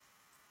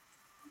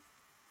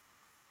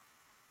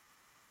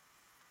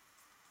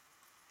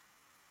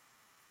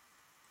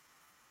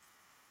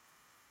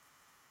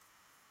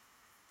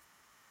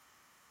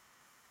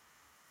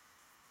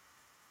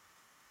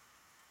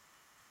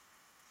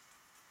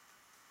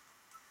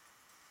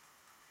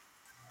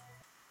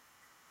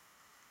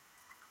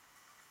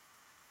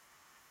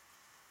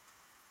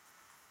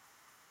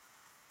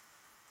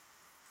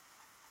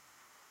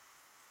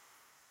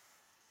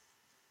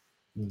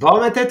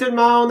Bon matin tout le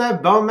monde,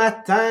 bon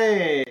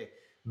matin.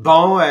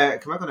 Bon,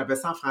 comment on appelle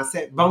ça en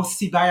français? Bon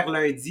cyber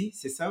lundi,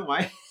 c'est ça,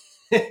 ouais.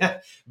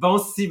 Bon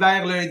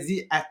cyber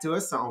lundi à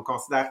tous. On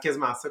considère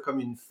quasiment ça comme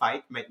une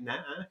fête maintenant,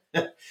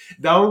 hein?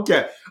 Donc,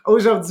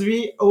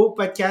 aujourd'hui, au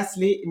podcast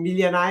Les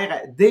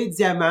Millionnaires des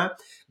Diamants.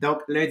 Donc,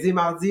 lundi et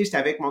mardi, j'étais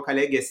avec mon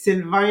collègue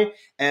Sylvain.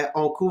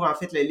 On couvre en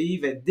fait le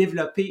livre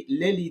Développer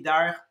le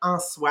leader en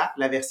soi,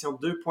 la version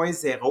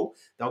 2.0.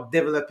 Donc,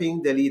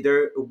 Developing the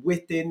Leader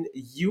Within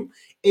You.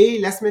 Et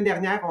la semaine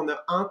dernière, on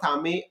a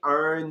entamé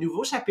un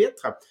nouveau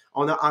chapitre.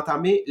 On a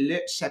entamé le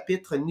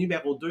chapitre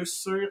numéro 2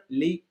 sur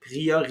les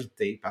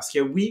priorités. Parce que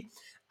oui,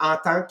 en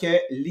tant que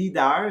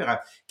leader,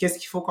 qu'est-ce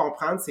qu'il faut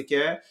comprendre, c'est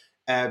que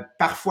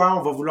parfois,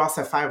 on va vouloir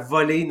se faire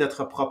voler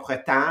notre propre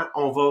temps,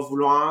 on va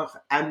vouloir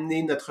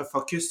amener notre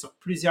focus sur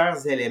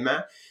plusieurs éléments,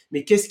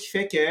 mais qu'est-ce qui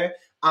fait que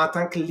en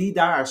tant que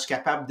leader, je suis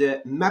capable de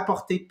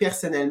m'apporter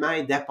personnellement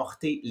et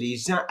d'apporter les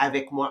gens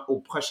avec moi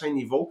au prochain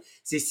niveau,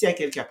 c'est si à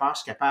quelque part,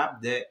 je suis capable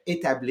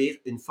d'établir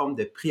une forme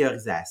de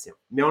priorisation.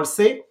 Mais on le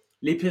sait,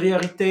 les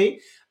priorités,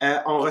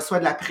 on reçoit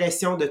de la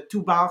pression de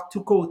tout bord,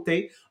 tout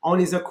côté. On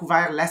les a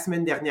couverts la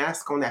semaine dernière,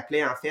 ce qu'on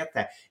appelait en fait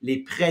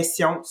les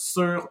pressions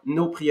sur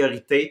nos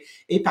priorités.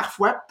 Et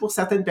parfois, pour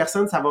certaines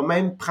personnes, ça va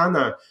même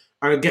prendre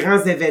un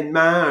grand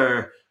événement,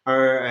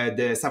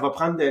 ça va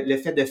prendre le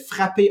fait de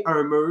frapper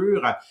un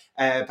mur,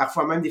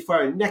 parfois même des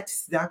fois un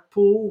accident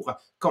pour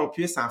qu'on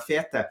puisse en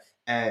fait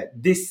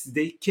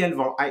décider quelles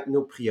vont être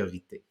nos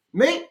priorités.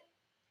 Mais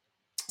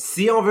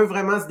si on veut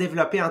vraiment se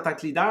développer en tant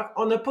que leader,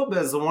 on n'a pas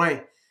besoin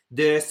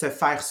de se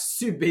faire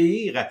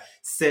subir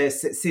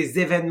ces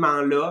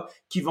événements-là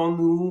qui vont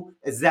nous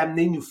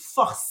amener, nous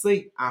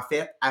forcer en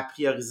fait à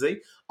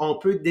prioriser. On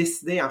peut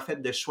décider en fait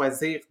de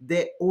choisir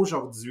dès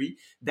aujourd'hui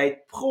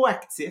d'être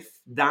proactif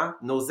dans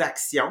nos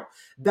actions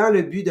dans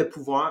le but de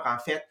pouvoir en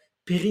fait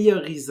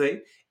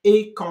prioriser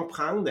et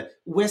comprendre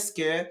où est-ce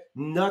que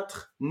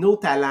nos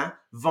talents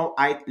vont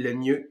être le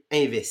mieux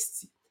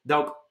investis.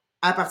 Donc,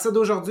 à partir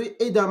d'aujourd'hui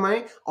et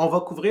demain, on va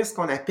couvrir ce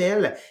qu'on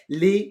appelle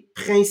les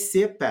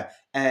principes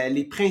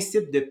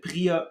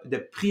de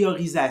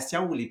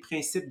priorisation ou les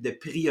principes de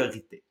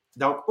priorité.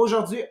 Donc,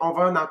 aujourd'hui, on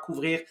va en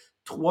couvrir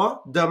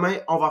 3. Demain,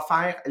 on va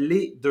faire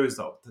les 2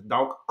 autres.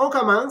 Donc, on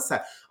commence.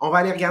 On va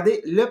aller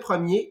regarder le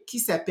premier qui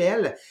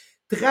s'appelle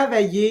 «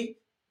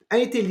 Travailler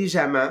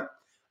intelligemment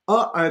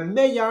a un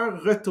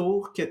meilleur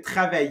retour que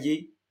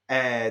travailler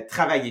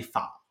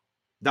fort ».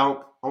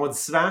 Donc, on dit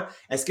souvent,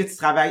 est-ce que tu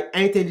travailles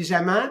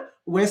intelligemment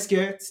ou est-ce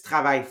que tu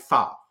travailles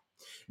fort?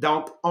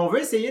 Donc, on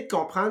veut essayer de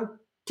comprendre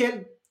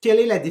quelle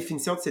est la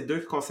définition de ces deux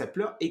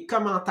concepts-là et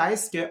comment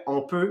est-ce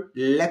qu'on peut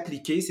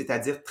l'appliquer,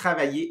 c'est-à-dire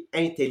travailler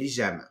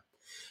intelligemment.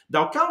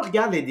 Donc, quand on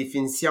regarde les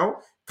définitions,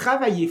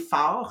 travailler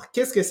fort,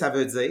 qu'est-ce que ça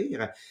veut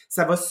dire?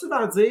 Ça va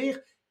souvent dire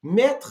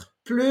mettre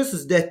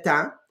plus de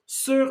temps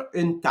sur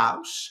une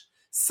tâche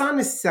sans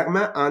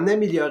nécessairement en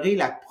améliorer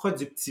la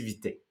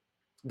productivité.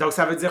 Donc,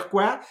 ça veut dire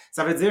quoi?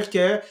 Ça veut dire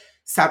que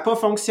ça n'a pas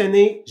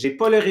fonctionné, j'ai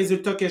pas le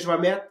résultat que je vais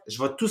mettre,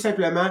 je vais tout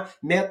simplement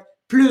mettre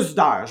plus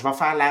d'heures. Je vais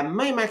faire la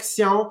même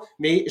action,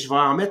 mais je vais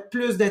en mettre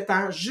plus de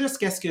temps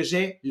jusqu'à ce que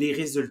j'ai les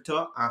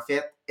résultats, en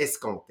fait,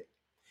 escomptés.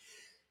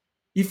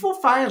 Il faut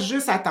faire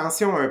juste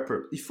attention un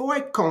peu. Il faut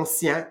être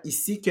conscient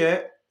ici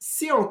que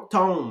si on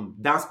tombe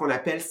dans ce qu'on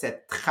appelle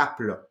cette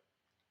trappe-là,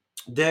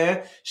 de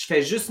je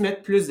fais juste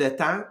mettre plus de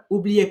temps,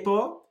 oubliez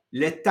pas,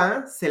 le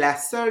temps, c'est la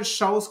seule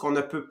chose qu'on ne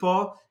peut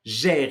pas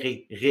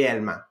gérer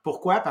réellement.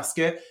 Pourquoi? Parce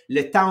que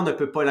le temps, on ne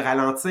peut pas le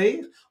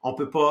ralentir, on ne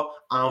peut pas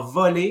en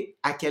voler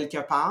à quelque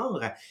part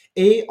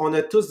et on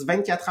a tous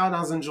 24 heures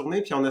dans une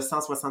journée puis on a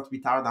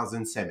 168 heures dans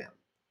une semaine.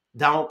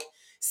 Donc,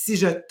 si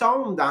je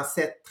tombe dans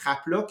cette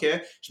trappe-là que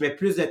je mets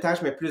plus de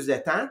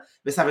temps,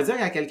 mais ça veut dire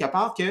qu'à quelque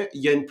part qu'il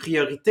y a une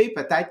priorité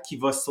peut-être qui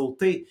va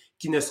sauter,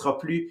 qui ne sera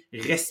plus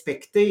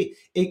respectée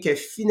et que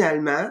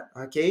finalement,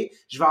 OK,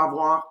 je vais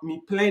avoir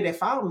mis plein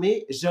d'efforts,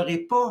 mais j'aurai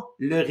pas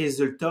le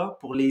résultat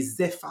pour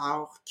les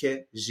efforts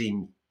que j'ai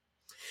mis.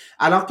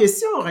 Alors que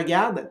si on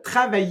regarde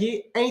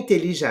travailler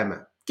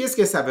intelligemment, qu'est-ce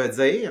que ça veut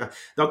dire?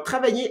 Donc,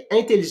 travailler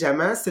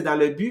intelligemment, c'est dans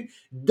le but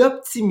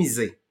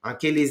d'optimiser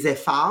les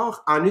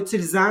efforts en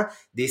utilisant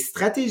des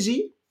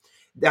stratégies,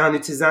 en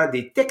utilisant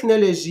des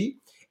technologies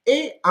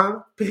et en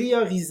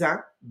priorisant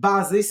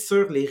basé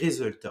sur les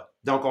résultats.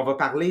 Donc, on va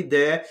parler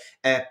de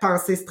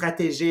pensée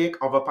stratégique,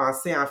 on va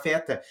penser en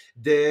fait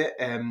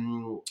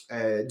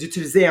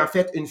d'utiliser en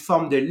fait une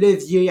forme de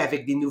levier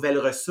avec des nouvelles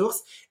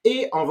ressources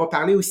et on va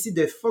parler aussi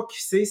de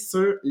focusser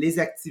sur les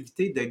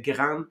activités de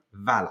grande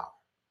valeur.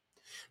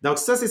 Donc,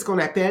 ça, c'est ce qu'on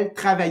appelle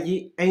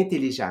travailler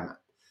intelligemment.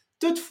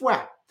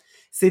 Toutefois,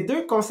 ces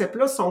deux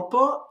concepts-là sont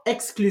pas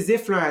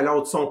exclusifs l'un à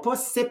l'autre, sont pas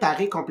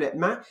séparés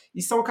complètement,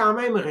 ils sont quand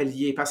même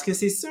reliés parce que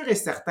c'est sûr et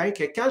certain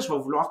que quand je vais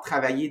vouloir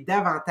travailler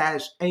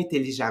davantage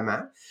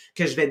intelligemment,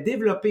 que je vais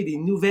développer des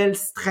nouvelles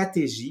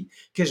stratégies,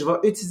 que je vais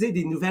utiliser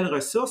des nouvelles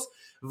ressources,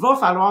 va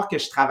falloir que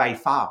je travaille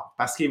fort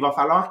parce qu'il va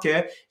falloir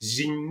que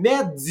j'y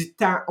mette du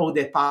temps au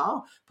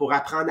départ pour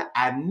apprendre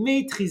à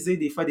maîtriser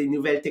des fois des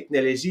nouvelles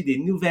technologies, des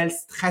nouvelles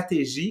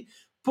stratégies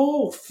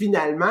pour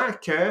finalement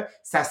que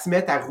ça se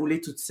mette à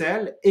rouler toute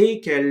seule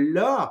et que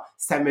là,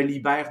 ça me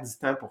libère du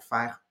temps pour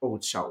faire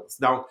autre chose.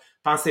 Donc,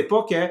 pensez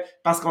pas que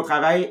parce qu'on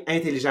travaille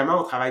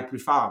intelligemment, on travaille plus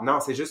fort. Non,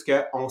 c'est juste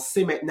qu'on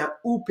sait maintenant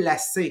où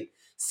placer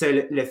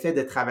le fait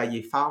de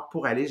travailler fort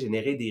pour aller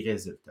générer des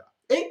résultats.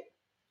 Et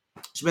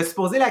je me suis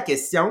posé la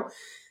question,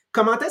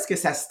 comment est-ce que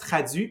ça se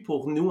traduit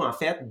pour nous, en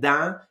fait,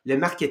 dans le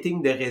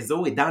marketing de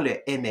réseau et dans le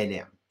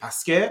MLM?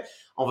 Parce que,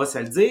 on va se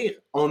le dire,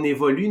 on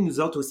évolue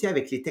nous autres aussi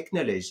avec les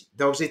technologies.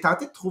 Donc, j'ai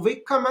tenté de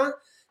trouver comment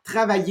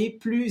travailler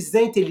plus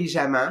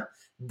intelligemment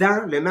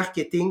dans le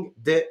marketing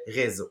de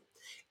réseau.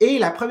 Et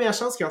la première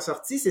chose qui est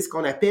sortie, c'est ce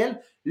qu'on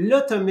appelle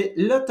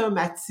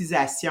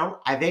l'automatisation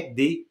avec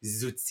des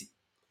outils.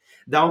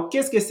 Donc,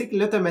 qu'est-ce que c'est que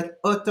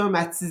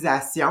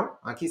l'automatisation?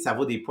 OK, ça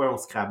vaut des points au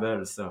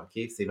Scrabble, ça. OK,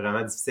 c'est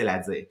vraiment difficile à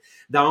dire.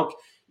 Donc,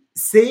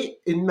 c'est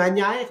une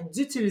manière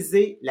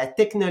d'utiliser la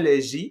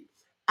technologie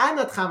à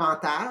notre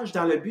avantage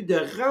dans le but de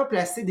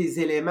remplacer des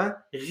éléments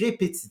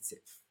répétitifs.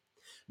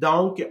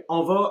 Donc,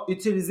 on va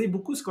utiliser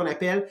beaucoup ce qu'on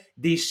appelle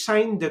des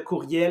chaînes de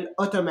courriel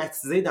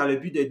automatisées dans le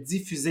but de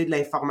diffuser de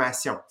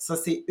l'information. Ça,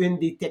 c'est une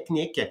des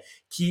techniques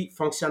qui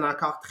fonctionne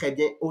encore très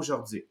bien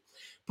aujourd'hui.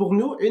 Pour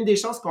nous, une des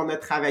choses qu'on a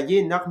travaillé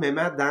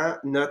énormément dans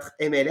notre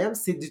MLM,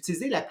 c'est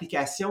d'utiliser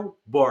l'application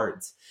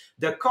Boards,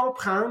 de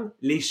comprendre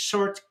les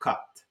shortcuts.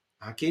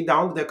 OK?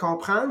 Donc, de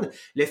comprendre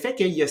le fait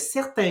qu'il y a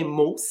certains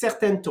mots,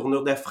 certaines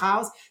tournures de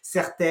phrases,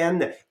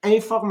 certaines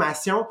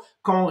informations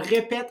qu'on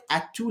répète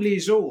à tous les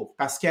jours.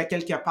 Parce qu'à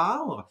quelque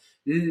part,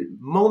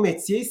 mon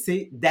métier,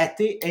 c'est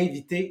dater,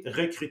 inviter,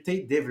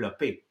 recruter,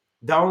 développer.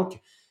 Donc,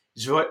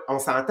 on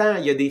s'entend,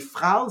 il y a des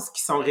phrases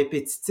qui sont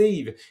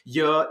répétitives. Il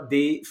y a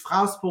des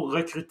phrases pour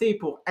recruter,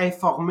 pour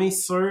informer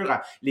sur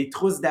les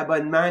trousses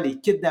d'abonnement, les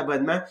kits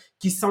d'abonnement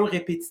qui sont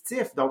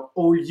répétitifs. Donc,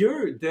 au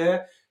lieu de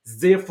se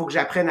dire, faut que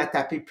j'apprenne à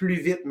taper plus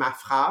vite ma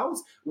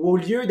phrase, ou au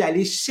lieu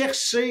d'aller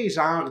chercher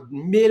genre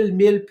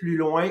 1000 plus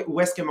loin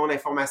où est-ce que mon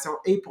information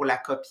est pour la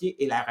copier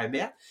et la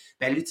remettre,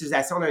 ben,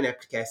 l'utilisation d'une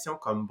application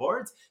comme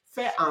Boards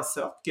fait en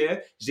sorte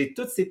que j'ai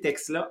tous ces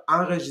textes-là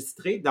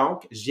enregistrés,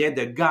 donc je viens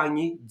de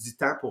gagner du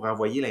temps pour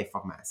envoyer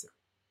l'information.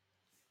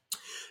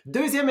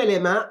 Deuxième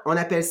élément, on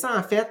appelle ça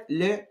en fait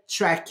le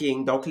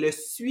tracking, donc le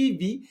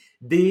suivi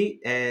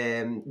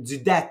du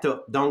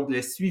data, donc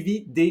le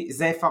suivi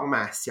des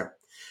informations.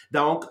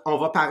 Donc, on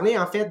va parler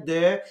en fait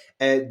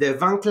de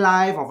vente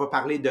live, on va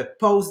parler de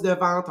posts de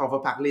vente, on va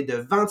parler de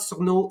vente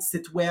sur nos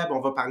sites web,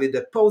 on va parler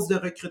de posts de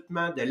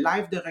recrutement, de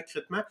live de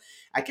recrutement.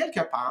 À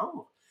quelque part,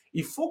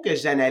 il faut que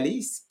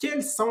j'analyse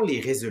quels sont les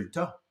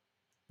résultats.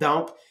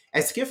 Donc,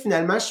 est-ce que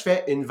finalement je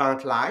fais une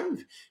vente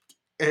live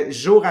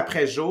jour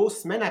après jour,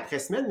 semaine après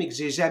semaine, mais que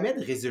j'ai jamais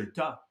de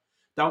résultats?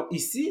 Donc,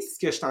 ici, ce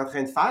que je suis en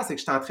train de faire, c'est que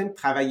je suis en train de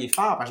travailler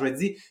fort. Parce que je me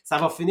dis, ça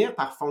va finir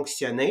par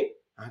fonctionner,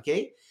 OK?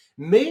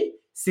 Mais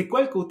c'est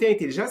quoi le côté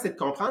intelligent? C'est de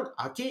comprendre,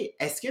 OK,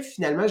 est-ce que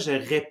finalement je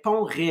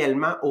réponds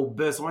réellement aux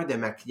besoins de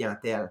ma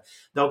clientèle?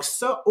 Donc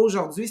ça,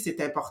 aujourd'hui,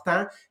 c'est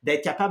important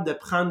d'être capable de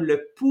prendre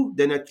le pouls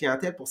de notre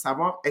clientèle pour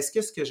savoir est-ce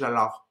que ce que je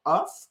leur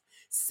offre,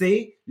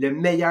 c'est le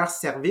meilleur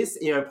service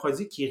et un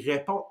produit qui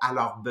répond à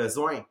leurs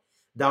besoins.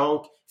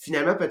 Donc,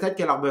 finalement, peut-être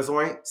que leurs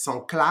besoins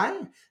sont clairs,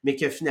 mais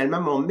que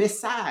finalement, mon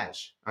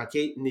message, OK,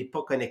 n'est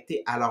pas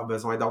connecté à leurs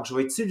besoins. Donc, je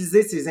vais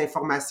utiliser ces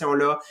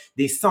informations-là,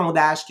 des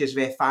sondages que je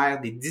vais faire,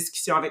 des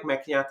discussions avec ma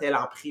clientèle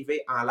en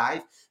privé, en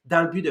live,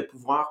 dans le but de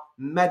pouvoir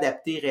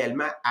m'adapter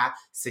réellement à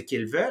ce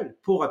qu'ils veulent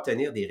pour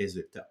obtenir des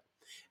résultats.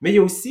 Mais il y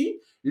a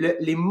aussi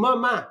les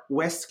moments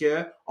où est-ce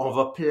qu'on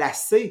va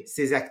placer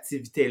ces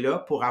activités-là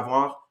pour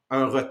avoir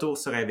un retour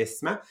sur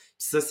investissement. Puis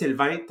ça,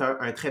 Sylvain, tu as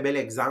un très bel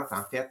exemple,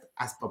 en fait,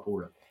 à ce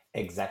propos-là.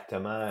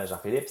 Exactement,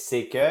 Jean-Philippe.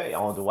 C'est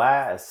qu'on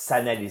doit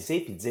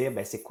s'analyser puis dire,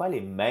 ben, c'est quoi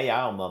les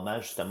meilleurs moments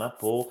justement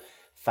pour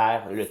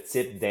faire le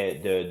type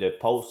de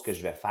post que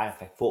je vais faire.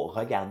 Fait qu'il faut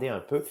regarder un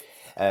peu.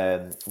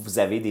 Vous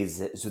avez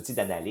des outils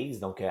d'analyse,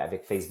 donc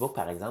avec Facebook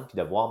par exemple, puis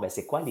de voir, ben,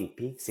 c'est quoi les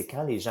pics, c'est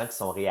quand les gens qui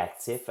sont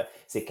réactifs,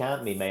 c'est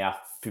quand mes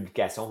meilleures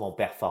publications vont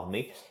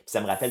performer. Puis ça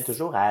me rappelle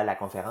toujours à la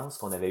conférence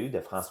qu'on avait eue de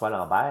François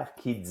Lambert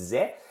qui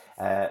disait,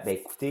 ben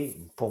écoutez,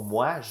 pour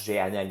moi, j'ai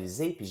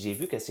analysé, puis j'ai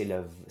vu que c'est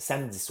le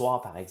samedi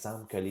soir, par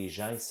exemple, que les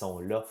gens, ils sont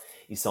là,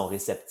 ils sont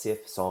réceptifs,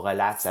 ils sont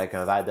relax avec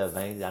un verre de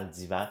vin dans le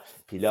divan,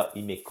 puis là,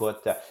 ils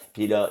m'écoutent,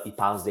 puis là, ils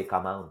passent des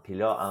commandes. Puis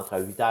là, entre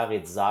 8h et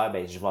 10h,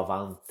 ben je vais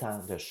vendre tant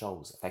de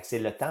choses. Fait que c'est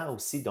le temps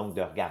aussi, donc,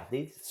 de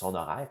regarder son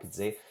horaire, puis de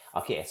dire,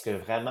 OK, est-ce que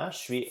vraiment je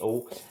suis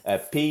au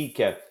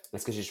pic?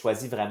 Est-ce que j'ai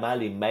choisi vraiment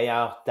les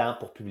meilleurs temps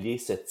pour publier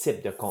ce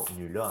type de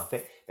contenu-là, en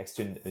fait? Fait que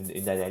c'est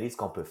une analyse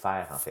qu'on peut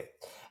faire, en fait.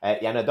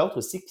 Il y en a d'autres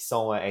aussi qui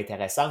sont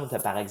intéressantes.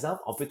 Par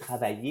exemple, on peut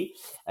travailler,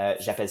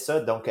 j'appelle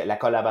ça donc la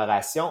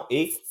collaboration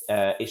et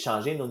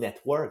échanger nos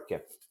networks.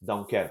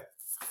 Donc,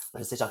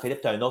 je sais,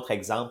 Jean-Philippe, tu as un autre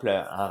exemple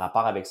en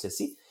rapport avec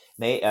ceci,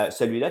 mais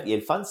celui-là, il est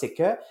le fun, c'est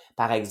que,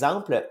 par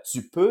exemple,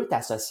 tu peux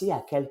t'associer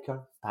à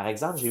quelqu'un. Par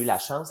exemple, j'ai eu la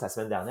chance la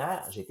semaine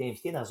dernière, j'ai été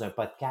invité dans un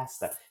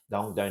podcast,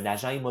 donc d'un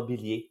agent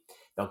immobilier.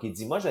 Donc, il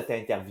dit, moi, je t'ai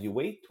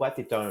interviewé, toi,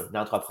 tu es un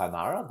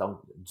entrepreneur, donc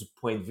du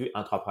point de vue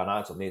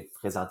entrepreneur, tu vas venir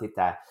présenter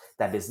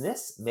ta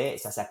business, mais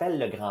ça s'appelle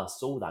le grand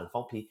saut, dans le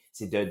fond, puis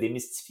c'est de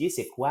démystifier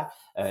c'est quoi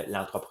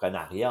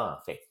l'entrepreneuriat,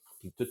 en fait,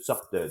 puis toutes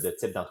sortes de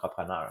types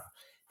d'entrepreneurs.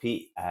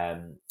 Puis,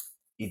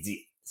 il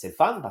dit, c'est le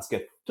fun parce que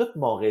tout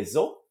mon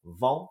réseau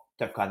vont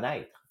te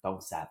connaître,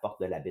 donc ça apporte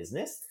de la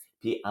business,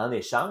 puis en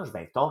échange,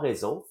 ben, ton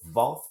réseau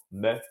vont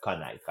me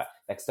connaître.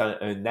 Fait que c'est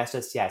une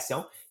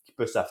association qui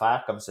peut se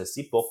faire comme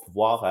ceci pour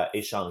pouvoir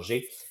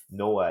échanger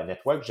nos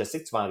networks. Je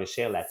sais que tu vas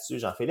enrichir là-dessus,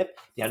 Jean-Philippe.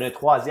 Puis il y en a un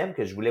troisième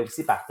que je voulais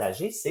aussi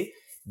partager, c'est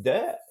de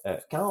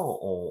quand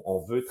on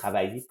veut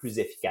travailler plus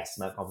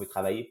efficacement, qu'on veut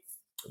travailler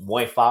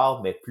moins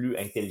fort, mais plus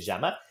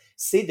intelligemment,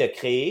 c'est de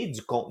créer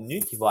du contenu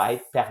qui va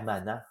être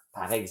permanent.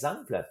 Par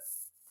exemple,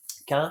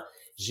 quand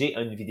j'ai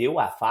une vidéo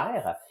à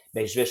faire,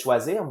 ben, je vais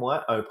choisir,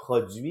 moi, un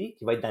produit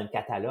qui va être dans le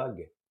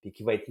catalogue et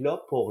qui va être là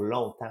pour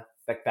longtemps.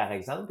 Fait que, par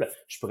exemple,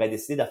 je pourrais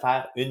décider de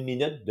faire 1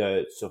 minute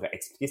sur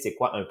expliquer c'est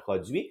quoi un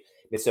produit,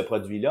 mais ce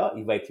produit-là,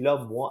 il va être là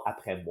mois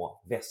après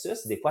mois.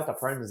 Versus, des fois,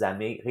 Topper nous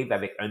arrive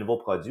avec un nouveau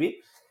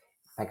produit.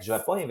 Fait que je ne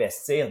vais pas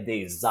investir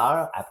des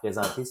heures à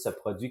présenter ce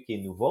produit qui est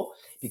nouveau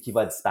puis qui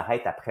va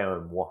disparaître après un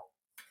mois.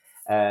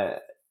 Euh,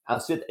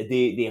 Ensuite,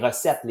 des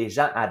recettes. Les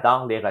gens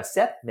adorent les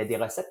recettes, mais des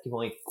recettes qui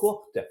vont être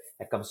courtes.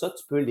 Comme ça,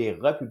 tu peux les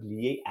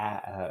republier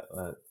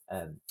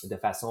de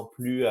façon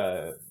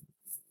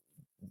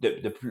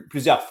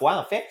plusieurs fois,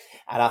 en fait.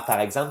 Alors,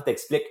 par exemple, tu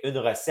expliques une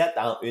recette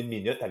en 1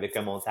 minute avec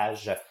un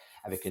montage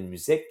avec une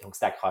musique, donc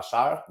c'est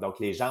accrocheur, donc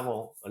les gens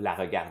vont la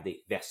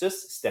regarder.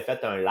 Versus si tu as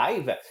fait un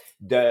live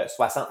de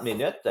 60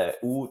 minutes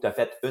où tu as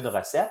fait une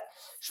recette,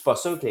 je suis pas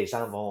sûr que les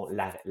gens vont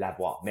la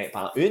voir. Mais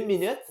pendant 1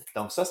 minute,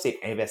 donc ça, c'est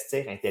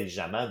investir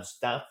intelligemment du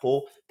temps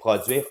pour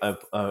produire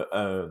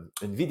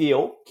une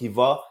vidéo qui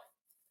va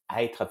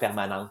être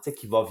permanente,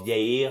 qui va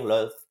vieillir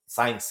là,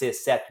 5, 6,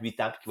 7,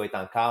 8 ans, puis qui va être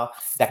encore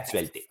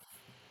d'actualité.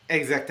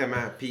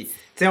 Exactement. Puis, tu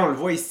sais, on le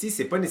voit ici,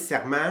 c'est pas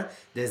nécessairement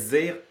de se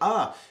dire,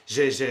 ah,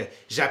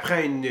 j'apprends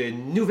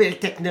une nouvelle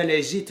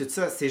technologie, tout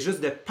ça. C'est juste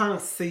de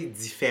penser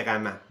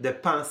différemment, de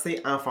penser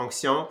en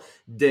fonction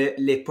de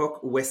l'époque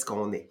où est-ce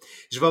qu'on est.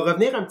 Je vais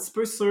revenir un petit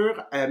peu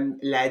sur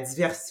la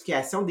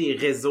diversification des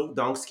réseaux,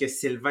 donc ce que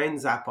Sylvain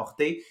nous a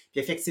apporté.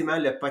 Puis effectivement,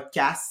 le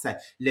podcast,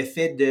 le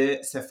fait de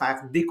se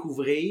faire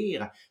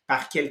découvrir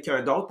par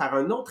quelqu'un d'autre, par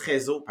un autre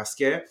réseau, parce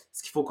que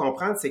ce qu'il faut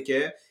comprendre, c'est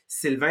que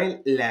Sylvain,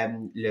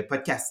 le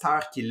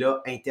podcasteur qui l'a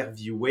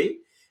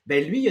interviewé,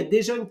 ben lui, il a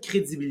déjà une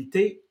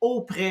crédibilité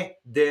auprès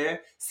de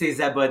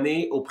ses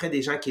abonnés, auprès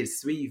des gens qui le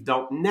suivent.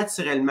 Donc,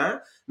 naturellement,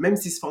 même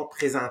s'ils se font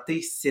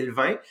présenter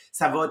Sylvain,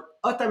 ça va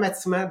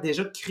automatiquement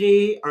déjà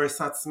créer un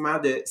sentiment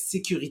de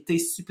sécurité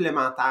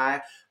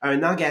supplémentaire,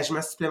 un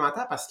engagement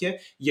supplémentaire parce qu'il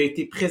a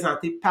été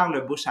présenté par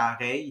le bouche à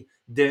oreille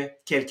de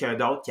quelqu'un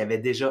d'autre qui avait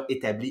déjà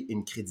établi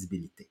une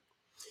crédibilité.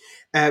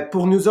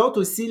 Pour nous autres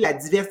aussi, la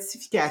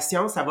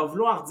diversification, ça va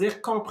vouloir dire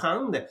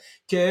comprendre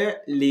que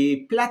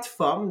les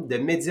plateformes de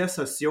médias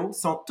sociaux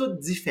sont toutes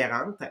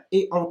différentes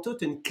et ont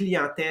toutes une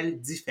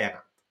clientèle différente.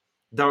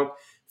 Donc,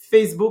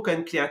 Facebook a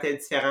une clientèle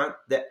différente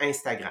de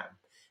Instagram.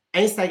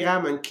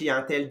 Instagram a une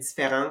clientèle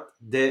différente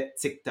de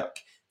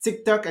TikTok.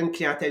 TikTok a une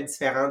clientèle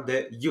différente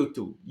de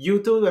YouTube.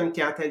 YouTube a une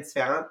clientèle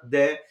différente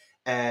de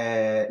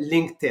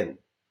LinkedIn.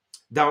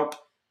 Donc,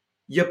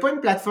 il n'y a pas une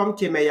plateforme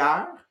qui est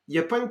meilleure, il n'y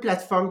a pas une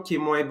plateforme qui est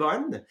moins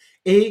bonne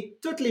et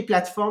toutes les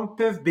plateformes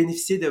peuvent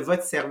bénéficier de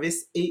votre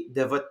service et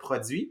de votre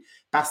produit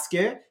parce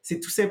que c'est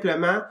tout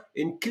simplement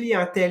une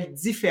clientèle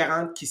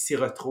différente qui s'y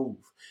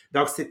retrouve.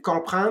 Donc, c'est de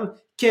comprendre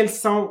quelles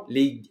sont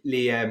les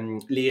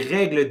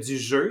règles du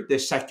jeu de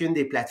chacune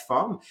des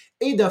plateformes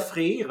et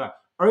d'offrir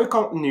un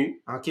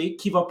contenu, OK,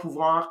 qui va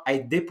pouvoir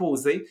être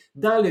déposé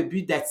dans le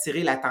but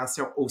d'attirer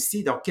l'attention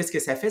aussi. Donc, qu'est-ce que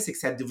ça fait? C'est que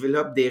ça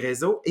développe des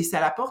réseaux et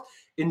ça apporte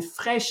une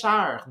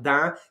fraîcheur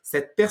dans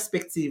cette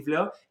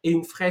perspective-là et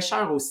une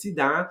fraîcheur aussi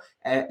dans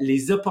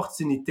les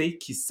opportunités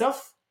qui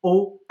s'offrent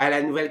à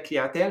la nouvelle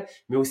clientèle,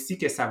 mais aussi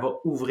que ça va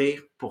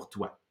ouvrir pour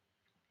toi.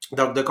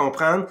 Donc, de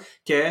comprendre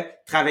que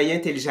travailler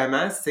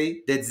intelligemment,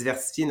 c'est de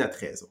diversifier notre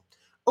réseau.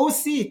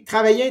 Aussi,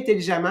 travailler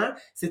intelligemment,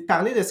 c'est de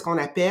parler de ce qu'on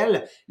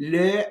appelle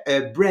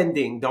le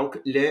branding, donc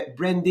le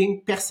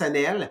branding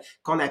personnel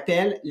qu'on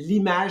appelle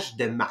l'image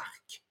de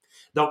marque.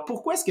 Donc,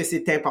 pourquoi est-ce que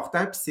c'est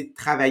important puis c'est de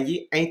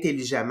travailler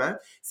intelligemment?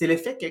 C'est le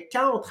fait que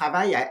quand on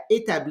travaille à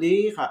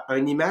établir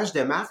une image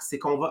de marque, c'est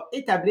qu'on va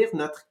établir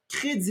notre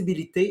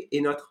crédibilité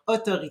et notre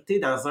autorité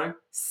dans un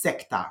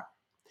secteur.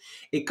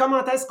 Et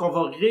comment est-ce qu'on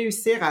va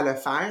réussir à le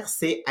faire?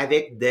 C'est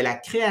avec de la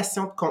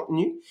création de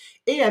contenu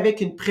et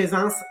avec une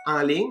présence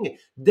en ligne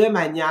de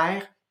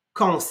manière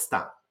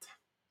constante.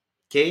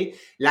 OK?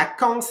 La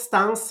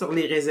constance sur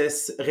les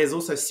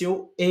réseaux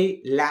sociaux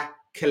est la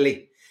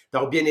clé.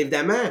 Donc, bien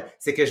évidemment,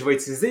 c'est que je vais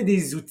utiliser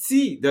des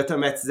outils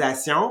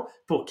d'automatisation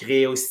pour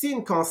créer aussi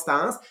une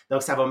constance.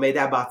 Donc, ça va m'aider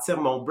à bâtir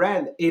mon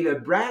brand. Et le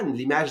brand,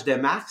 l'image de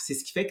marque, c'est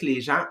ce qui fait que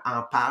les gens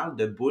en parlent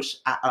de bouche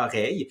à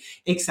oreille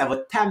et que ça va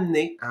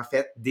t'amener, en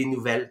fait, des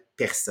nouvelles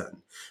personnes.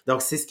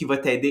 Donc, c'est ce qui va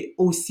t'aider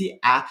aussi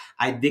à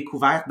être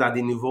découvert dans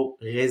des nouveaux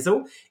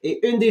réseaux.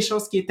 Et une des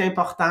choses qui est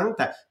importante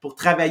pour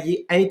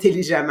travailler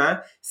intelligemment,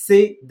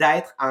 c'est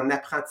d'être en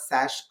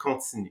apprentissage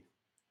continu.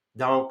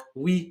 Donc,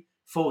 oui,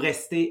 faut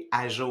rester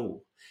à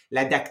jour.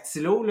 La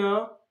dactylo,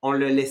 là, on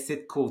l'a laissé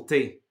de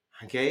côté.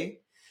 OK?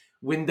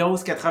 Windows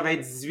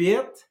 98,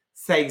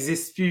 ça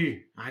n'existe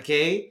plus. OK?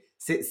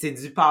 C'est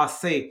du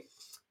passé.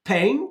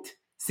 Paint,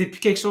 c'est plus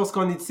quelque chose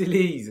qu'on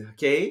utilise.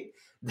 OK?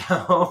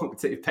 Donc,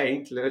 tu sais,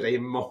 Paint, là,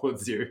 mon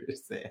Dieu,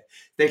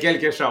 c'était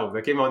quelque chose.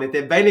 OK? Mais on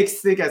était bien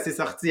excités quand c'est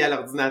sorti à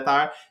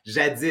l'ordinateur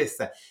jadis.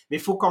 Mais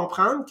il faut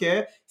comprendre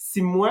que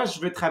si moi,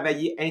 je veux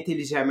travailler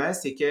intelligemment,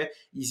 c'est que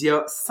il y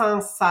a sans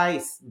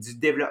cesse du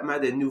développement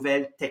de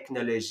nouvelles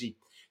technologies.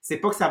 C'est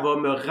pas que ça va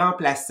me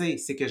remplacer,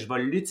 c'est que je vais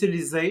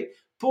l'utiliser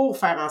pour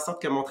faire en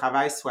sorte que mon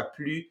travail soit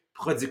plus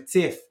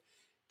productif.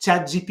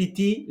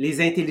 ChatGPT,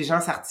 les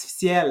intelligences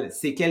artificielles,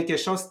 c'est quelque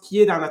chose qui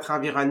est dans notre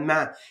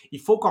environnement. Il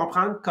faut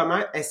comprendre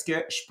comment est-ce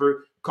que je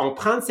peux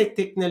comprendre cette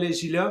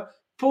technologie-là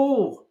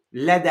pour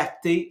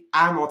l'adapter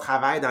à mon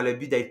travail dans le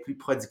but d'être plus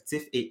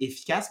productif et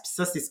efficace. Puis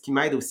ça, c'est ce qui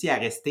m'aide aussi à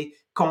rester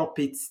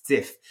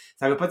compétitif.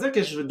 Ça ne veut pas dire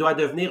que je dois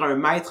devenir un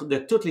maître de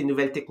toutes les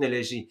nouvelles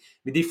technologies,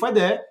 mais des fois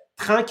de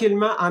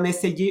tranquillement en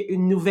essayer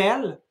une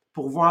nouvelle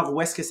pour voir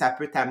où est-ce que ça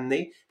peut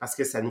t'amener parce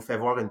que ça nous fait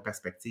voir une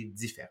perspective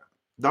différente.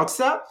 Donc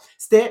ça,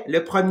 c'était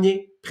le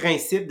premier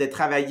principe de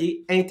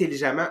travailler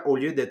intelligemment au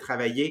lieu de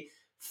travailler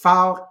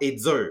fort et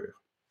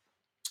dur.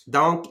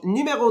 Donc,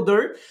 numéro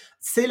 2,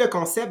 c'est le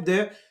concept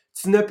de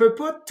tu ne peux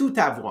pas tout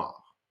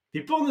avoir.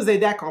 Puis pour nous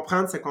aider à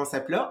comprendre ce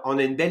concept-là, on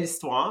a une belle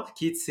histoire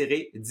qui est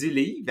tirée du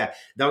livre.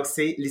 Donc,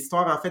 c'est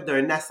l'histoire en fait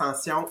d'une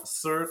ascension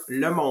sur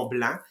le Mont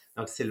Blanc.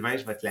 Donc, Sylvain,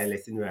 je vais te la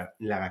laisser nous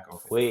la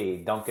raconter.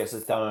 Oui, donc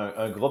c'est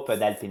un groupe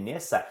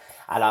d'alpinistes.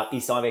 Alors,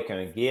 ils sont avec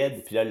un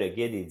guide, puis là, le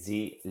guide, il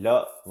dit,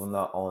 là, on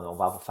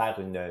va vous faire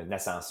une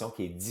ascension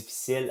qui est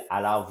difficile,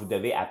 alors vous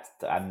devez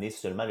amener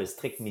seulement le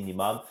strict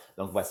minimum.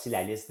 Donc, voici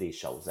la liste des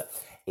choses.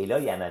 Et là,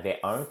 il y en avait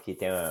un qui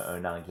était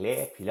un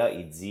Anglais, puis là,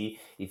 il dit,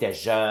 il était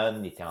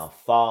jeune, il était en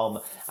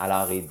forme,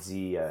 alors il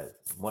dit,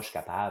 moi, je suis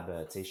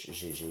capable, tu sais,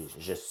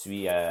 je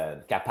suis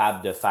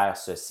capable de faire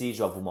ceci,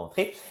 je vais vous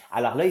montrer.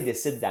 Alors là, il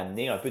décide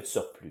d'amener un peu de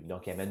surplus.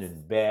 Donc, il amène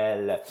une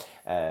belle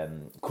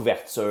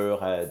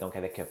couverture, donc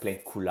avec plein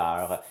de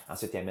couleurs.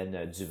 Ensuite, il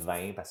amène du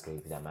vin, parce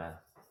qu'évidemment,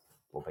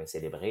 pour bien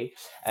célébrer,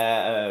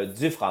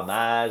 du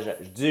fromage,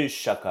 du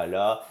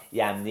chocolat.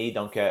 Il a amené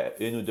donc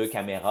une ou deux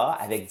caméras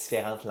avec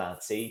différentes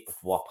lentilles pour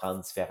pouvoir prendre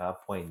différents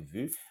points de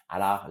vue.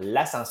 Alors,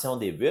 l'ascension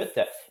débute,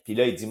 puis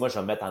là, il dit, moi, je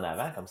vais me mettre en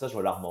avant, comme ça, je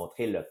vais leur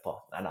montrer le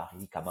pas. Alors,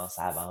 il commence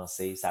à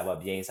avancer, ça va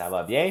bien, ça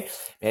va bien.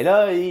 Mais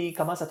là, il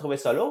commence à trouver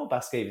ça lourd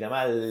parce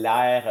qu'évidemment,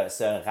 l'air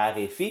se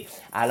raréfie.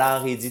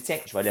 Alors, il dit, tiens,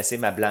 je vais laisser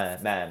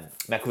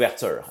ma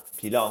couverture.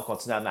 Puis là, on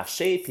continue à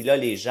marcher, puis là,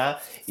 les gens,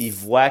 ils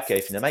voient que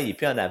finalement, il n'est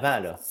plus en avant,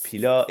 là. Puis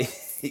là,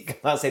 il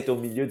commence à être au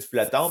milieu du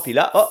peloton, puis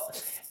là, oh,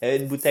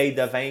 une bouteille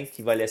de vin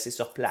qu'il va laisser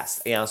sur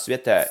place. Et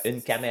ensuite,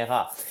 une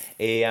caméra.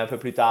 Et un peu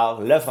plus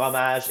tard, le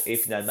fromage et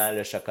finalement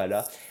le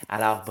chocolat.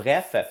 Alors,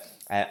 bref,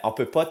 on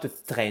peut pas tout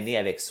traîner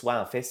avec soi,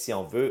 en fait, si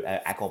on veut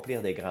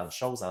accomplir des grandes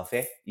choses. En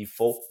fait, il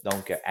faut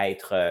donc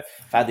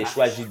faire des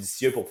choix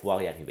judicieux pour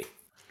pouvoir y arriver.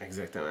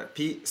 Exactement.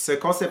 Puis ce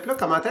concept-là,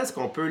 comment est-ce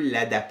qu'on peut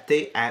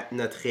l'adapter à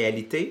notre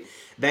réalité?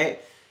 Ben,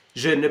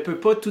 je ne peux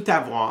pas tout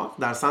avoir,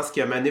 dans le sens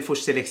qu'à un moment donné, il faut que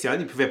je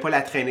sélectionne. Il ne pouvait pas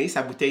la traîner,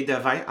 sa bouteille de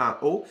vin en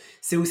haut.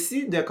 C'est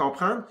aussi de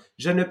comprendre,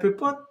 je ne peux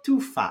pas tout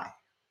faire.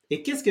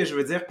 Et qu'est-ce que je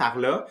veux dire par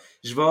là?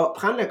 Je vais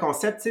prendre le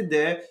concept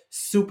de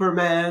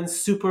Superman,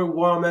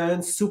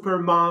 Superwoman,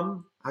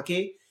 Supermom, OK?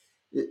 Tu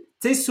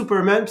sais,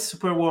 Superman et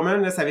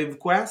Superwoman, là, savez-vous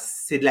quoi?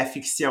 C'est de la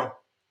fiction.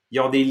 Ils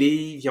ont des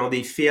livres, ils ont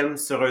des films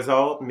sur eux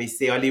autres, mais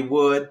c'est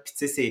Hollywood, puis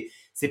tu sais,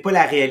 c'est pas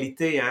la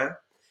réalité, hein?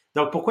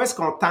 Donc, pourquoi est-ce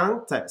qu'on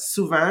tente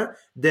souvent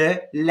de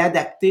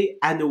l'adapter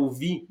à nos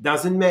vies? Dans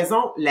une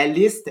maison, la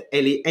liste,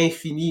 elle est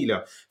infinie,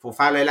 là. Faut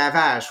faire le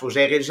lavage, faut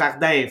gérer le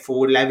jardin,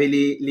 faut laver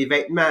les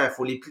vêtements,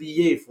 faut les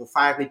plier, faut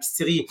faire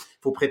l'épicerie,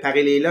 faut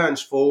préparer les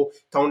lunchs, faut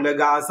tondre le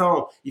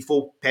gazon, il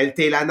faut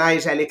pelleter la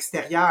neige à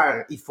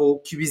l'extérieur, il faut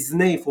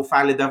cuisiner, il faut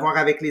faire le devoir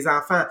avec les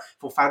enfants, il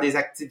faut faire des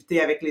activités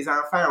avec les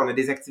enfants, on a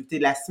des activités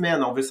de la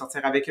semaine, on veut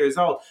sortir avec eux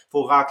autres, il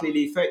faut racler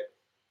les feuilles.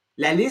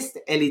 La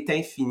liste, elle est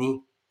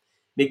infinie.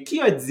 Mais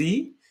qui a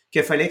dit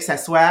qu'il fallait que ça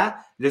soit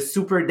le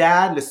super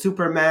dad, le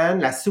superman,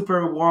 la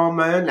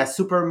superwoman, la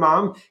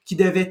supermom qui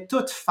devait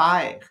toutes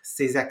faire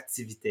ces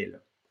activités-là?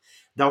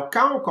 Donc,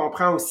 quand on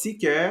comprend aussi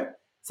que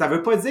ça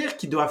veut pas dire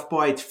qu'ils doivent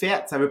pas être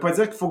faites, ça veut pas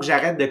dire qu'il faut que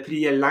j'arrête de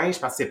plier le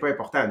linge parce que c'est pas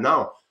important.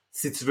 Non.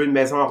 Si tu veux une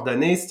maison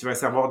ordonnée, si tu veux un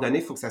cerveau ordonné,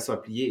 il faut que ça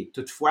soit plié.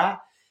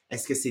 Toutefois,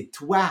 est-ce que c'est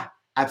toi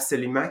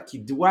absolument qui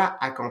dois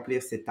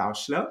accomplir ces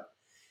tâches-là?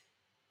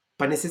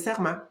 Pas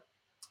nécessairement.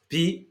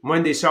 Puis, moi,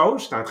 une des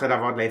choses, je suis en train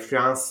d'avoir de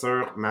l'influence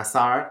sur ma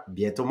sœur,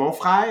 bientôt mon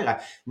frère,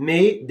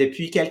 mais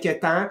depuis quelque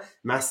temps,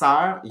 ma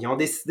sœur, ils ont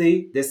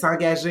décidé de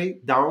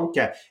s'engager, donc,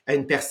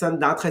 une personne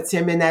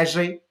d'entretien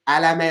ménager à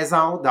la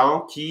maison,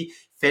 donc, qui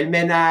fait le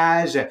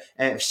ménage,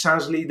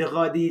 change les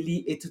draps des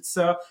lits et tout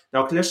ça.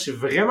 Donc là, je suis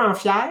vraiment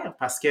fier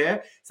parce que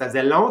ça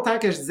faisait longtemps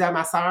que je disais à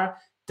ma sœur,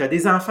 tu as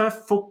des enfants,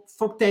 faut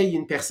que tu aies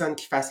une personne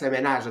qui fasse le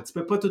ménage. Tu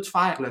peux pas tout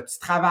faire. Là. Tu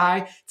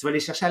travailles, tu vas les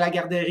chercher à la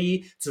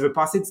garderie, tu veux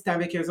passer du temps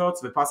avec eux autres,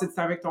 tu veux passer du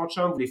temps avec ton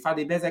chum, vous voulez faire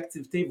des belles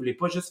activités, vous voulez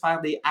pas juste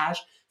faire des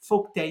haches.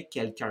 Faut que tu aies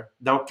quelqu'un.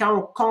 Donc, quand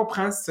on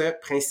comprend ce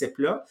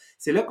principe-là,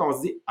 c'est là qu'on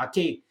se dit,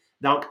 OK,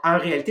 donc, en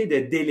réalité, de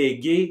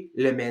déléguer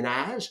le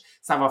ménage,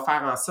 ça va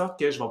faire en sorte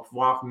que je vais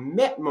pouvoir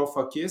mettre mon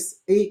focus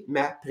et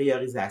ma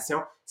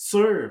priorisation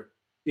sur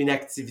une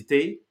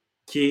activité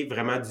qui est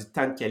vraiment du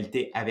temps de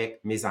qualité avec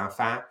mes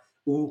enfants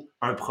ou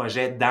un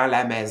projet dans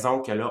la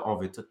maison que là, on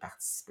veut tous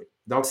participer.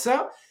 Donc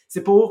ça,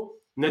 c'est pour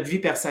notre vie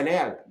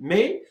personnelle,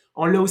 mais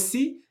on l'a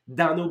aussi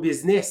dans nos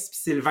business. Puis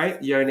Sylvain,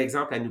 il y a un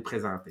exemple à nous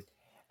présenter.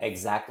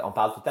 Exact. On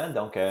parle tout le temps,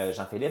 donc,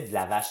 Jean-Philippe, de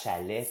la vache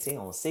à lait. Tu sais,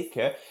 on sait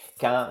que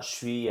quand je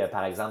suis,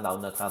 par exemple, dans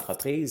notre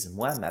entreprise,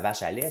 moi, ma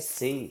vache à lait,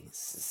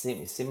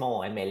 c'est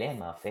mon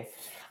MLM, en fait.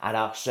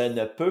 Alors, je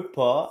ne peux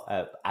pas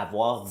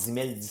avoir 10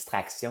 000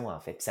 distractions, en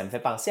fait. Puis ça me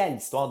fait penser à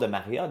l'histoire de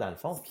Maria, dans le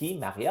fond, qui,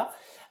 Maria,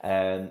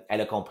 elle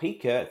a compris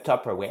que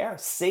Tupperware,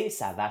 c'est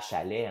sa vache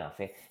à lait, en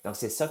fait. Donc,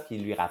 c'est ça qui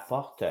lui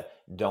rapporte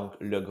donc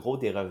le gros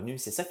des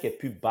revenus. C'est ça qui a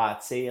pu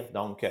bâtir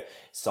donc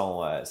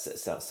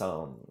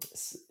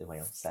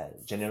voyons, sa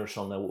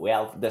generational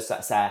wealth,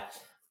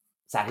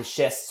 sa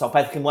richesse, son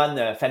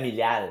patrimoine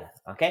familial.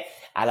 OK?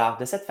 Alors,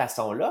 de cette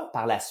façon-là,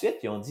 par la suite,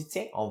 ils ont dit,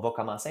 tiens, on va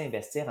commencer à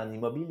investir en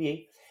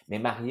immobilier. Mais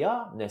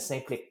Maria ne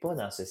s'implique pas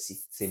dans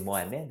ceci. C'est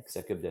Mohamed qui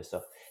s'occupe de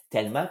ça.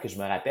 Tellement que je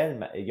me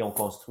rappelle, ils ont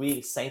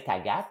construit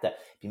Sainte-Agathe,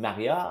 puis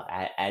Maria,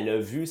 elle a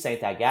vu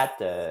Sainte-Agathe,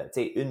 tu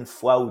sais, une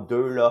fois ou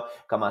deux, là,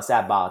 commencer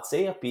à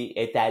bâtir, puis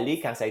est allée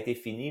quand ça a été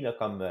fini, là,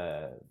 comme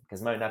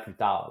quasiment un an plus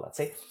tard, là,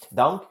 tu sais.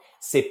 Donc,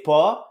 c'est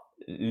pas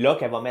là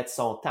qu'elle va mettre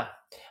son temps.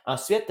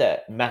 Ensuite,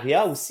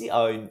 Maria aussi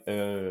a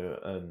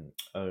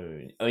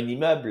un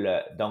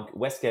immeuble, donc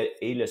où est-ce que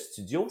est le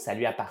studio, ça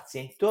lui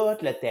appartient, tout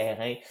le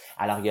terrain.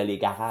 Alors, il y a les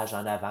garages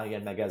en avant, il y a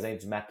le magasin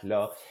du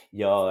matelas,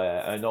 il y a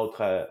un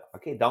autre...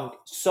 OK, donc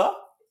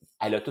ça,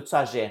 elle a tout ça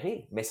à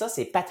gérer. Mais ça,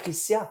 c'est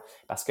Patricia,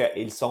 parce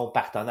qu'ils sont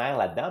partenaires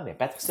là-dedans, mais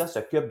Patricia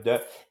s'occupe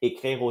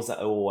d'écrire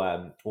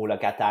aux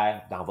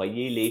locataires,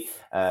 d'envoyer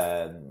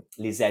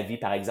les avis,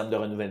 par exemple, de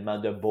renouvellement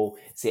de baux.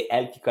 C'est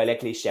elle qui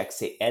collecte les chèques,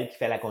 c'est elle qui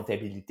fait la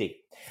comptabilité.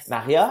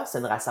 Maria, c'est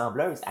une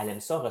rassembleuse. Elle aime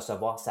ça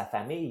recevoir sa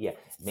famille,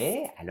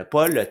 mais elle n'a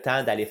pas le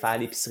temps d'aller faire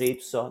l'épicerie et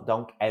tout ça.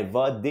 Donc, elle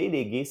va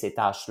déléguer ces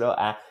tâches-là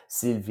à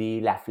Sylvie,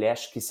 la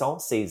flèche, qui sont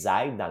ses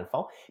aides, dans le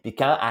fond. Puis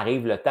quand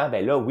arrive le temps,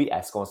 ben là, oui,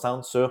 elle se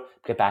concentre sur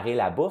préparer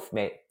la bouffe,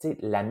 mais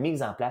la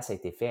mise en place a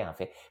été faite, en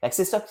fait. Fait que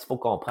c'est ça qu'il faut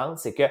comprendre,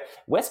 c'est que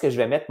où est-ce que je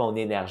vais mettre mon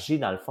énergie,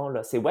 dans le fond,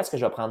 là? C'est où est-ce que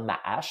je vais prendre ma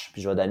hache,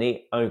 puis je vais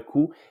donner un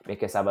coup, mais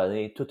que ça va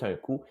donner tout un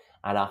coup.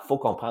 Alors, il faut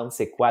comprendre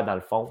c'est quoi, dans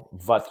le fond,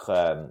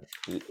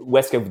 où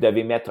est-ce que vous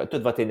devez mettre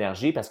toute votre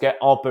énergie, parce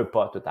qu'on ne peut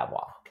pas tout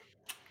avoir.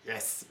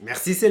 Yes.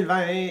 Merci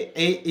Sylvain.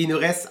 Et il nous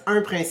reste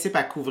un principe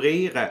à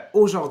couvrir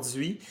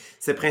aujourd'hui.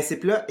 Ce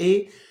principe-là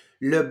est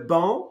le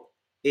bon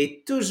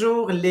est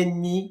toujours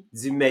l'ennemi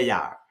du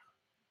meilleur.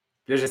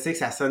 Puis là, je sais que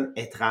ça sonne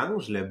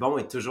étrange. Le bon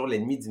est toujours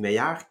l'ennemi du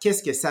meilleur.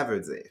 Qu'est-ce que ça veut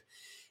dire?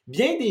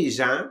 Bien des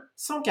gens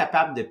sont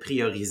capables de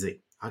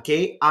prioriser, OK?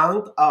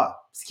 Entre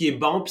ce qui est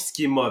bon puis ce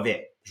qui est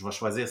mauvais. Je vais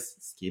choisir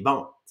ce qui est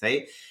bon, tu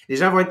sais. Les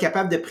gens vont être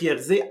capables de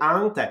prioriser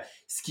entre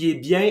ce qui est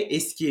bien et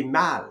ce qui est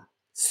mal.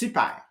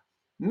 Super.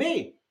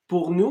 Mais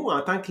pour nous,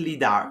 en tant que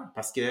leader,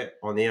 parce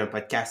qu'on est un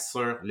podcast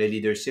sur le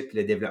leadership et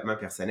le développement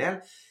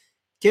personnel,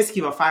 qu'est-ce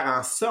qui va faire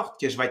en sorte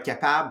que je vais être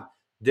capable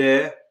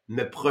de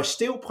me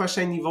projeter au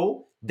prochain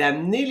niveau,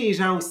 d'amener les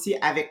gens aussi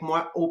avec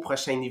moi au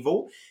prochain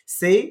niveau?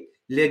 C'est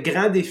le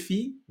grand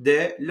défi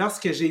de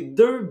lorsque j'ai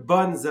deux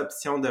bonnes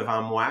options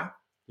devant moi,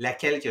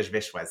 laquelle que je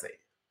vais choisir.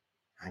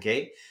 OK?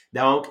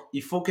 Donc,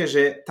 il faut que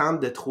je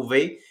tente de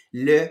trouver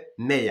le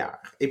meilleur.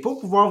 Et pour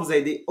pouvoir vous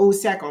aider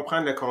aussi à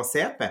comprendre le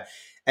concept,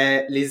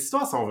 les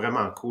histoires sont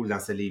vraiment cool dans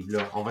ce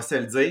livre-là. On va se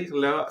le dire,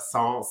 là.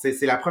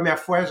 C'est la première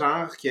fois,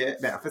 genre, en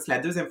fait, c'est la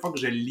deuxième fois que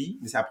je le lis,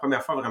 mais c'est la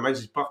première fois vraiment que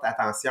j'y porte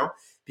attention.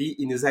 Puis,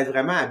 il nous aide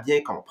vraiment à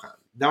bien comprendre.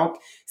 Donc,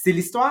 c'est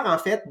l'histoire, en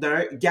fait,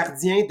 d'un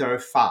gardien d'un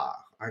phare.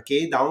 OK?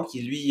 Donc,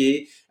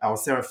 on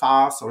sait un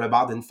phare sur le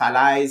bord d'une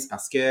falaise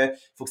parce que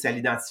faut que ça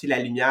identifie la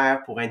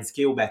lumière pour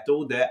indiquer au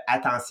bateau de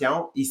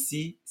attention,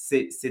 ici,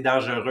 c'est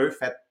dangereux,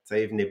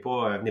 venez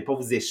pas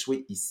vous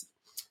échouer ici.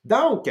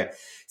 Donc,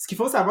 ce qu'il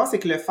faut savoir, c'est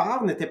que le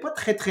phare n'était pas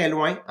très, très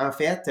loin, en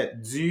fait,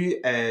 du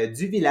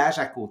village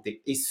à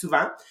côté. Et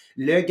souvent,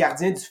 le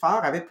gardien du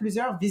phare avait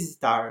plusieurs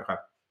visiteurs.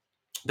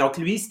 Donc,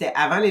 lui, c'était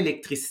avant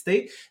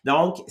l'électricité.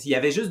 Donc, il y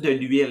avait juste de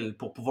l'huile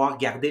pour pouvoir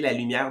garder la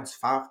lumière du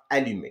phare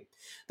allumée.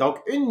 Donc,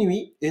 une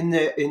nuit, une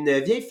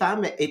vieille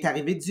femme est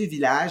arrivée du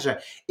village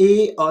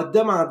et a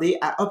demandé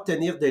à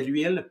obtenir de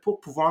l'huile pour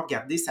pouvoir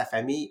garder sa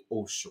famille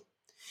au chaud.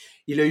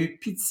 Il a eu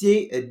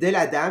pitié de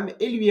la dame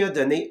et lui a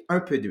donné un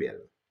peu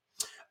d'huile.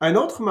 Un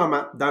autre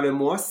moment dans le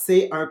mois,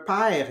 c'est un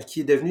père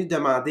qui est devenu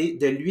demander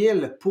de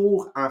l'huile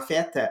pour, en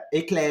fait,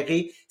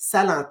 éclairer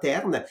sa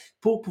lanterne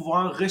pour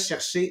pouvoir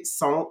rechercher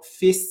son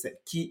fils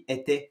qui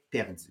était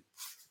perdu.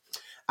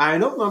 À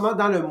un autre moment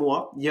dans le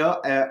mois, il y a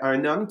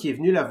un homme qui est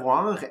venu le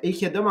voir et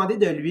qui a demandé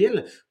de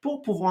l'huile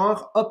pour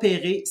pouvoir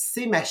opérer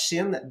ses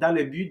machines dans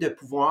le but de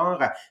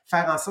pouvoir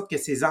faire en sorte que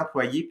ses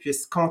employés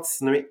puissent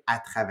continuer à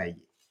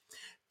travailler.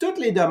 Toutes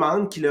les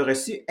demandes qu'il a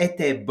reçues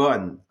étaient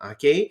bonnes,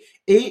 OK?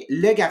 Et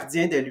le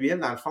gardien de l'huile,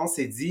 dans le fond,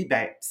 s'est dit,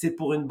 ben, c'est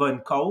pour une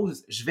bonne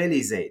cause, je vais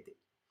les aider.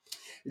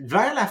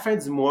 Vers la fin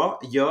du mois,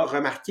 il a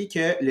remarqué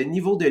que le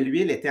niveau de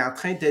l'huile était en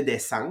train de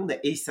descendre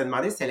et il se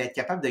demandait s'il allait être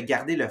capable de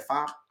garder le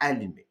phare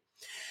allumé.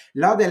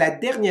 Lors de la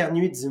dernière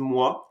nuit du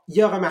mois,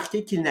 il a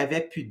remarqué qu'il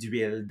n'avait plus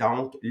d'huile,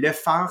 donc le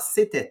phare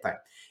s'est éteint.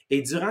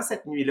 Et durant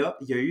cette nuit-là,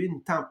 il y a eu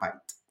une tempête.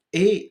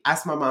 Et à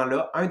ce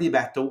moment-là, un des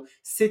bateaux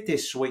s'est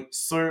échoué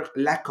sur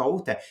la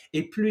côte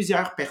et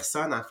plusieurs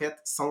personnes, en fait,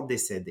 sont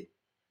décédées.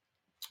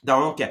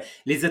 Donc,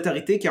 les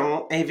autorités qui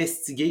ont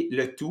investigué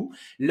le tout,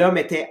 l'homme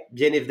était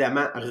bien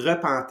évidemment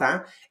repentant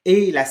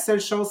et la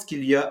seule chose qui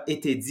lui a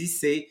été dit,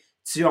 c'est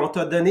on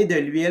t'a donné de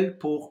l'huile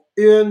pour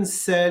une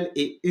seule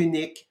et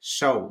unique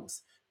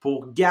chose,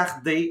 pour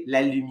garder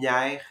la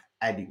lumière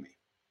allumée.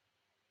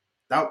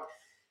 Donc,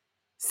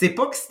 c'est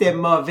pas que c'était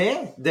mauvais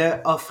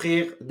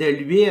d'offrir de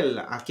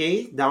l'huile,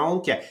 OK?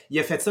 Donc, il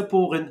a fait ça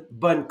pour une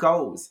bonne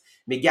cause.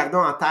 Mais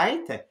gardons en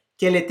tête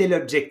quel était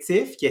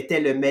l'objectif qui était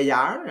le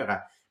meilleur.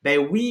 Ben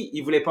oui,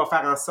 il voulait pas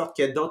faire en sorte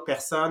que d'autres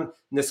personnes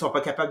ne soient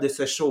pas capables de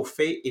se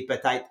chauffer et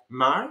peut-être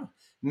meurent.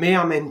 Mais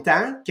en même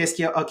temps, qu'est-ce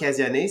qui a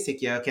occasionné? C'est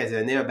qu'il a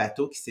occasionné un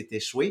bateau qui s'est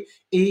échoué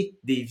et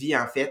des vies,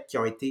 en fait, qui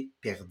ont été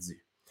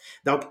perdues.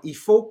 Donc, il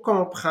faut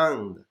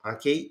comprendre,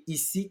 OK,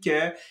 ici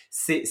que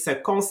c'est ce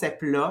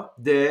concept-là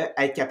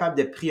d'être capable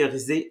de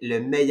prioriser le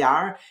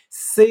meilleur,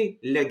 c'est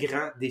le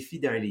grand défi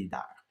d'un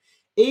leader.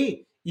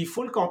 Et il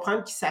faut le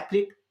comprendre qu'il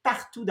s'applique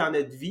partout dans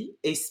notre vie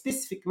et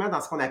spécifiquement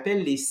dans ce qu'on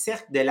appelle les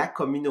cercles de la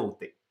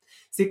communauté.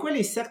 C'est quoi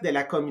les cercles de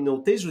la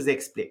communauté? Je vous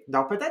explique.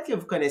 Donc, peut-être que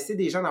vous connaissez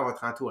des gens dans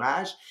votre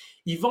entourage.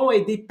 Ils vont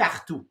aider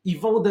partout. Ils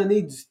vont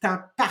donner du temps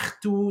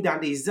partout, dans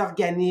des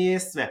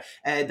organismes,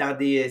 dans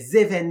des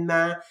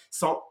événements,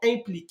 sont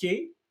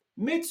impliqués,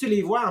 mais tu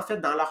les vois en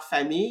fait dans leur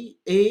famille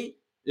et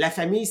la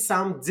famille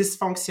semble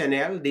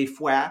dysfonctionnelle des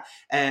fois,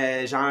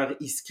 genre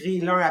ils se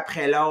crient l'un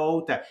après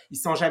l'autre, ils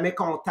sont jamais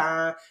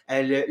contents,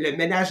 le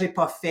ménage est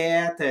pas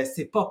fait,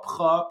 c'est pas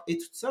propre et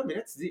tout ça. Mais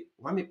là tu dis,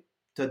 ouais mais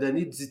t'as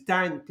donné du temps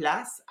à une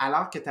place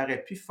alors que tu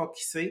aurais pu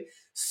focusser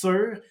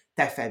sur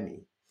ta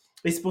famille.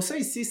 Et c'est pour ça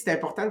ici, c'est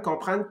important de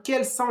comprendre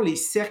quels sont les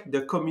cercles de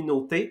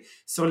communauté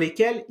sur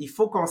lesquels il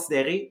faut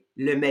considérer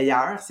le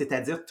meilleur,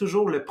 c'est-à-dire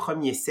toujours le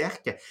premier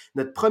cercle.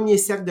 Notre premier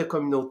cercle de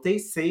communauté,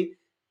 c'est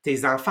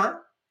tes enfants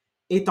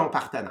et ton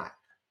partenaire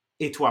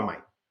et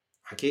toi-même.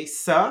 OK?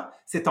 Ça,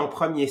 c'est ton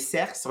premier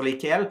cercle sur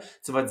lequel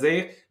tu vas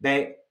dire,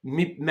 ben,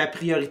 ma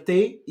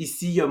priorité,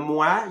 ici, il y a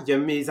moi, il y a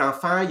mes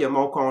enfants, il y a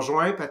mon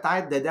conjoint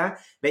peut-être dedans,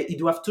 ben, ils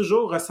doivent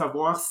toujours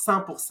recevoir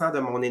 100% de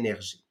mon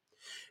énergie.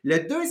 Le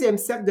deuxième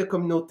cercle de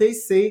communauté,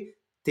 c'est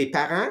tes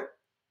parents,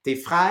 tes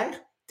frères,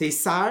 tes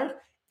sœurs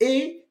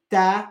et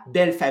ta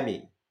belle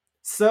famille.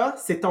 Ça,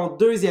 c'est ton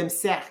deuxième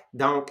cercle.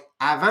 Donc,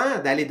 avant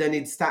d'aller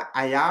donner du temps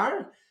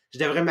ailleurs, je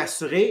devrais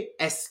m'assurer,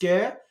 est-ce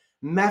que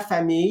ma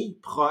famille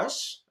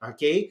proche,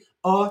 OK,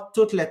 a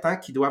tout le temps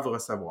qu'ils doivent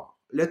recevoir.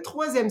 Le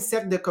troisième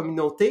cercle de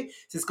communauté,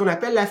 c'est ce qu'on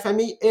appelle la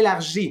famille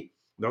élargie.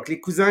 Donc, les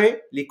cousins,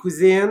 les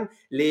cousines,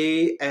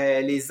 les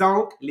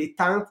oncles, les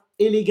tantes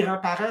et les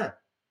grands-parents.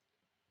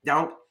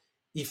 Donc,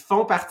 ils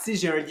font partie,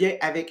 j'ai un lien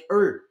avec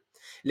eux.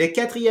 Le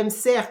quatrième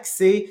cercle,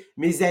 c'est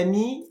mes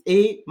amis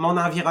et mon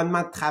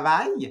environnement de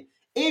travail.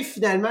 Et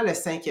finalement, le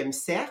cinquième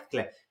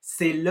cercle,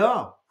 c'est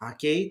là,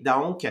 OK?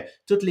 Donc,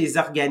 tous les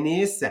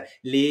organismes,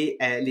 les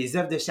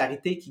œuvres de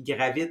charité qui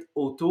gravitent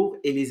autour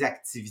et les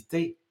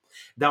activités.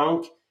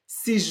 Donc,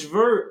 si je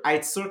veux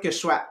être sûr que je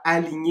sois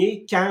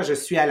aligné quand je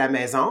suis à la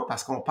maison,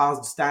 parce qu'on passe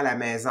du temps à la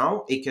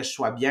maison et que je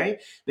sois bien,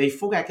 bien, il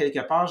faut qu'à quelque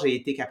part, j'ai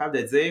été capable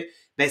de dire,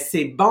 ben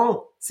c'est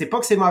bon, c'est pas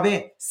que c'est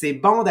mauvais, c'est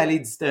bon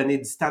d'aller donner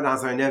du temps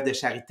dans un œuvre de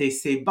charité,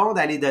 c'est bon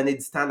d'aller donner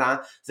du temps dans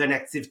une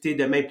activité,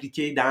 de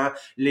m'impliquer dans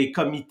les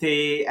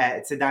comités,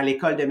 dans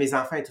l'école de mes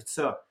enfants et tout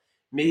ça.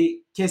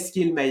 Mais qu'est-ce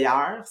qui est le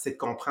meilleur? C'est de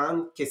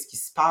comprendre qu'est-ce qui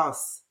se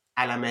passe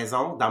à la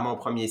maison, dans mon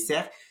premier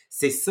cercle.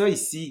 C'est ça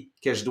ici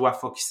que je dois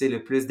focuser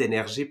le plus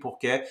d'énergie pour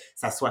que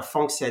ça soit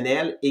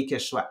fonctionnel et que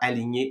je sois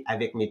aligné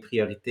avec mes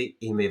priorités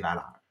et mes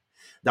valeurs.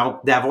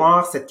 Donc,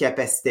 d'avoir cette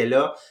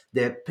capacité-là,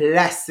 de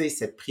placer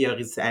cette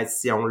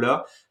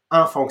priorisation-là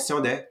en fonction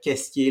de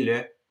qu'est-ce qui est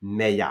le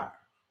meilleur.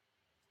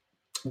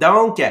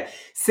 Donc,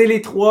 c'est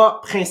les trois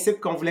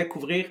principes qu'on voulait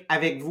couvrir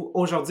avec vous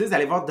aujourd'hui. Vous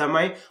allez voir,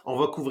 demain, on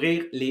va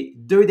couvrir les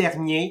deux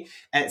derniers.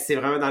 C'est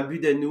vraiment dans le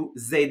but de nous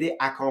aider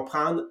à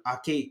comprendre,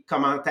 OK,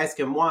 comment est-ce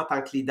que moi, en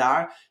tant que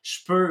leader, je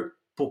peux,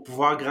 pour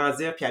pouvoir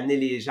grandir puis amener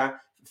les gens,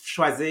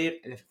 choisir,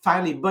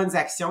 faire les bonnes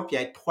actions puis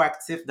être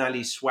proactif dans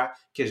les choix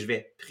que je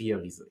vais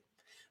prioriser.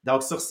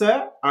 Donc, sur ce,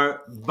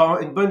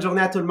 une bonne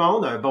journée à tout le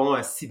monde, un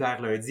bon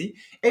cyber lundi,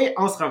 et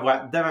on se revoit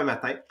demain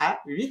matin à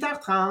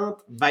 8h30.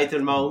 Bye tout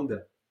le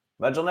monde!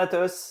 Bonne journée à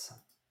tous!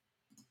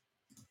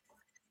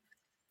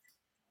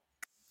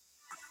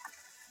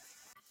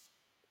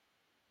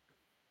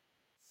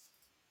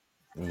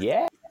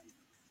 Yeah!